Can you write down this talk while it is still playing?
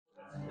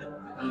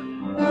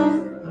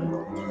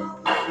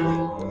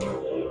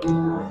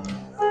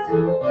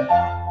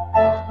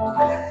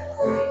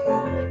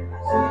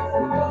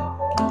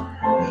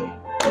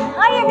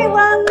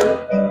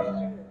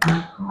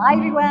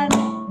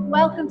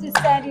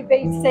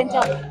Sandybeach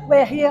Centre.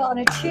 We're here on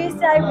a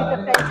Tuesday with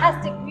a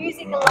fantastic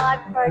Music Alive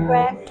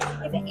program.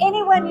 If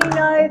anyone you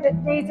know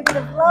that needs a bit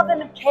of love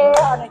and care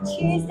on a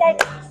Tuesday,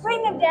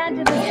 bring them down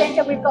to the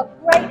centre. We've got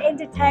great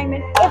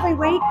entertainment every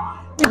week.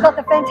 We've got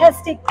the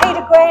fantastic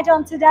Peter Grant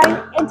on today,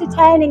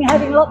 entertaining,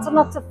 having lots and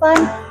lots of fun.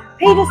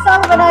 Peter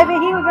Sullivan over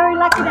here, we're very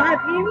lucky to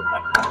have him.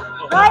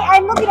 Right,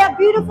 and look at our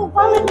beautiful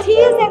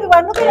volunteers,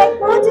 everyone. Look at our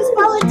gorgeous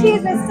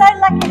volunteers. We're so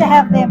lucky to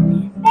have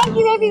them. Thank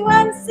you,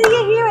 everyone. See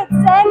you here at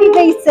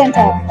Sandybeach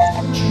Centre.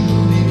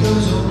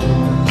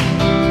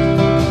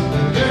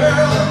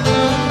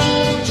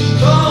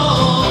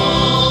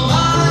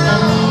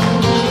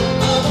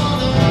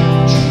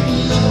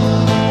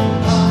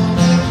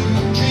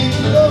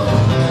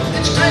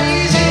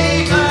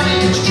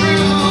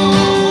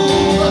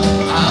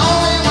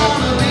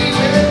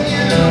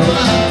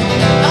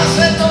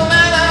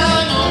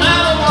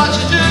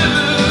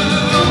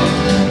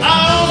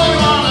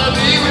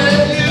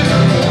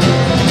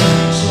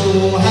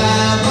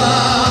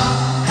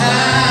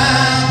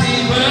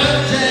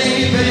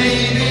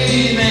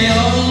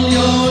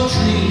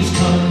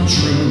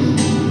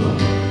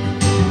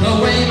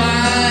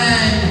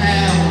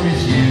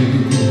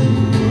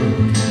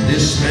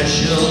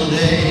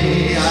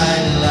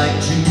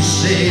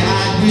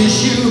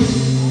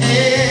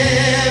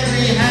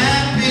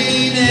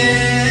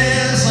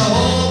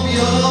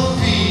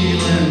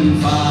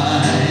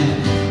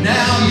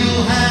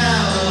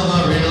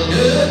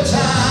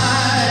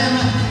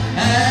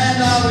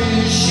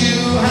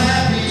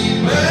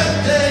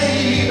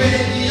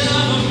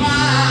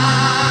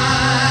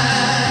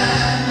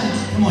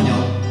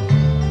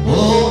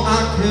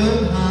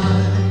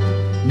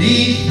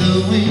 Neath the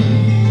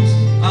wings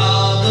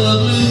of the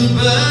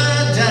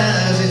bluebird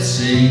as it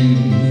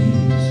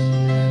sings,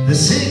 the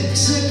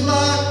 6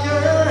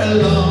 o'clocker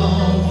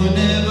alarm would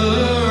never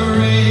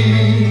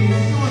ring.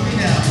 Come on,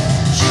 now.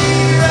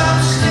 Cheer up,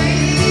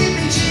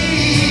 sleepy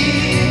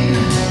Jean.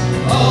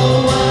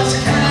 Oh, what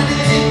can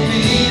it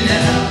be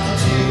now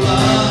to a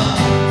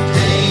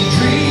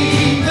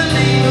daydream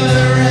believer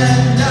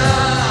and a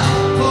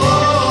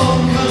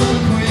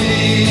homecoming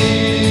queen?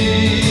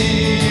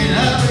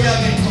 Up we go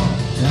again, come on.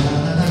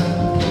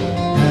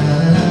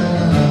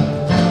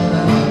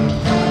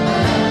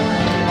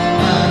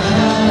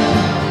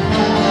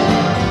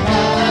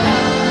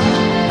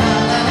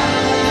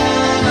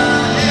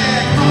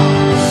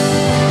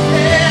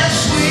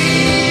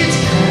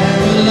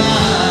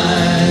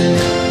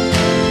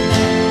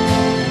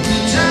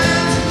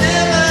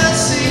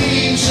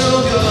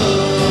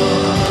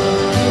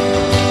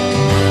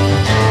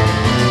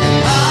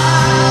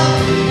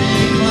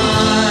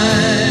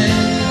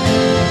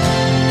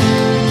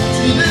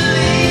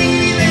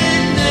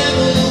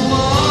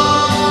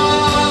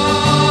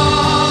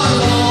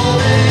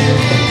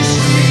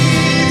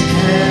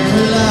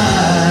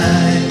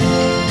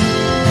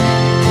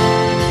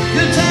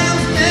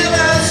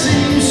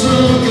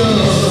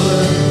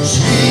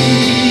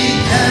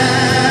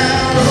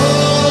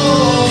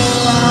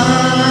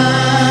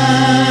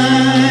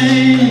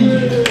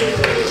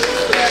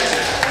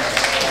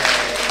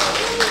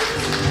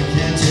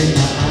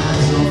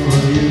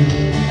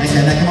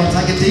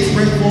 Deep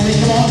breath for me,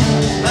 come on.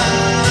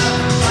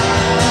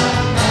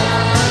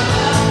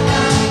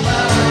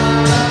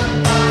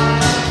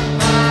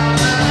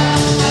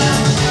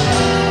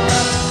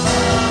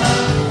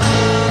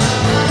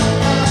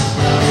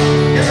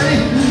 Get ready?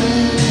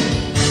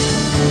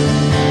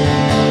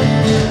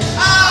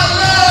 I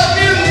love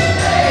you,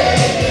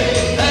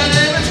 and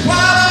if it's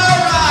quite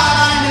alright,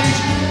 I need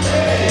you.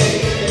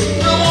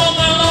 No more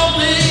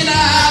lonely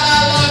night,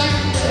 I love you.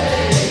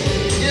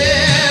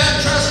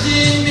 Yeah, trust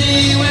in me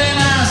when I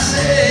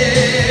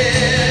said,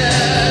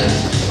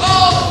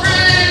 oh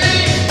pretty,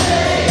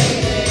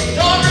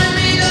 don't bring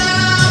me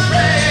down, I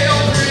pray,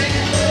 oh pretty.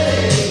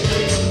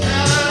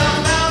 Now that I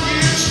found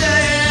you,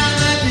 stay and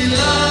let me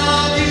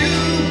love you,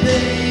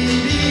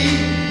 baby,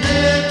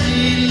 let me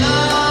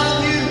love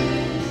you.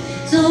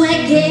 So I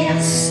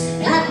guess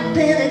I'd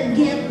better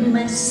get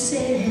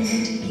myself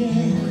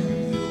together,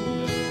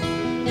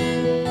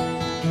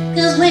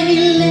 'cause when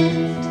you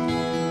left,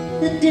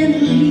 it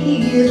didn't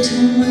leave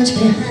too much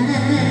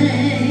behind.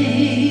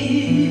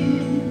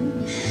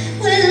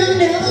 Well,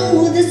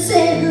 no, that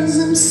says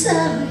I'm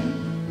sorry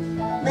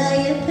by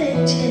your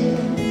picture,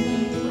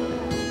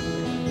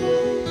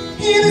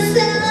 and the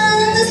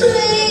sound that's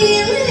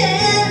weighing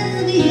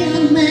heavy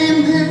on my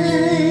mind.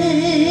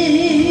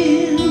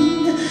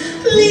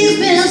 Please,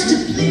 Master,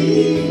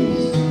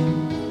 please,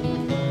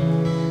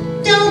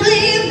 don't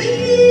leave me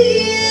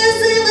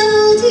as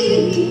empty.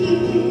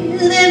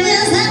 That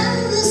was how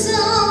the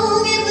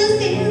song, it was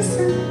his,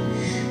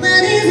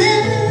 but his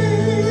own.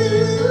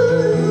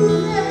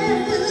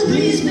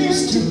 Please,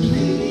 Master,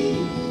 please,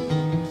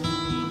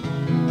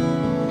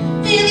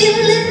 if you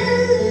love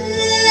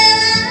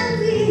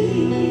me,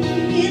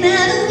 I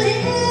don't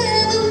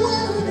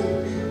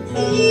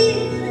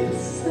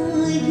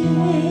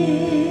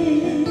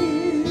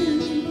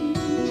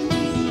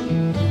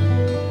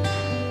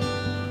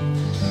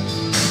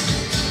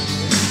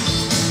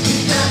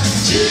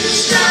two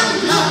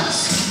strong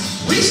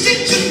hearts. We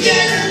stick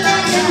together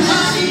like a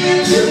honey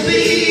and the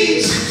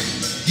bees.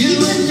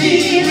 You and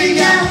me, we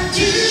got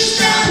two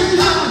strong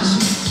hearts,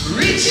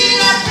 reaching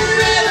out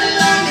forever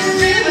like a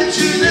river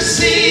to the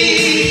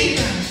sea.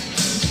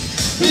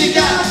 We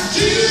got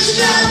two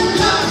strong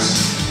hearts.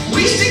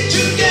 We stick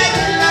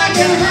together like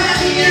a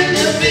honey and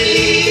the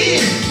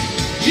bee.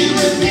 You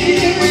and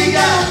me, we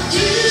got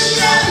two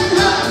strong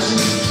hearts,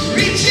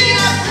 reaching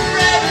out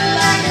forever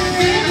like a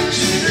river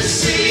to the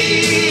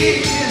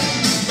sea.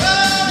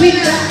 Oh, we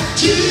got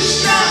two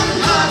strong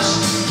hearts,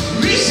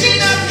 reaching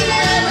out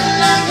forever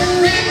like a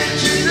river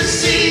to the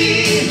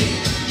sea.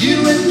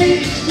 You and me,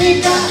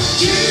 we got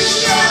two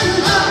strong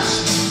hearts,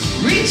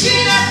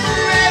 reaching out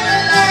forever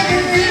like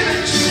a river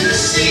to the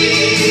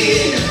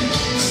sea.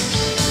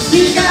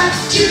 We got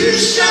two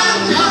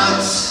strong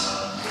hearts.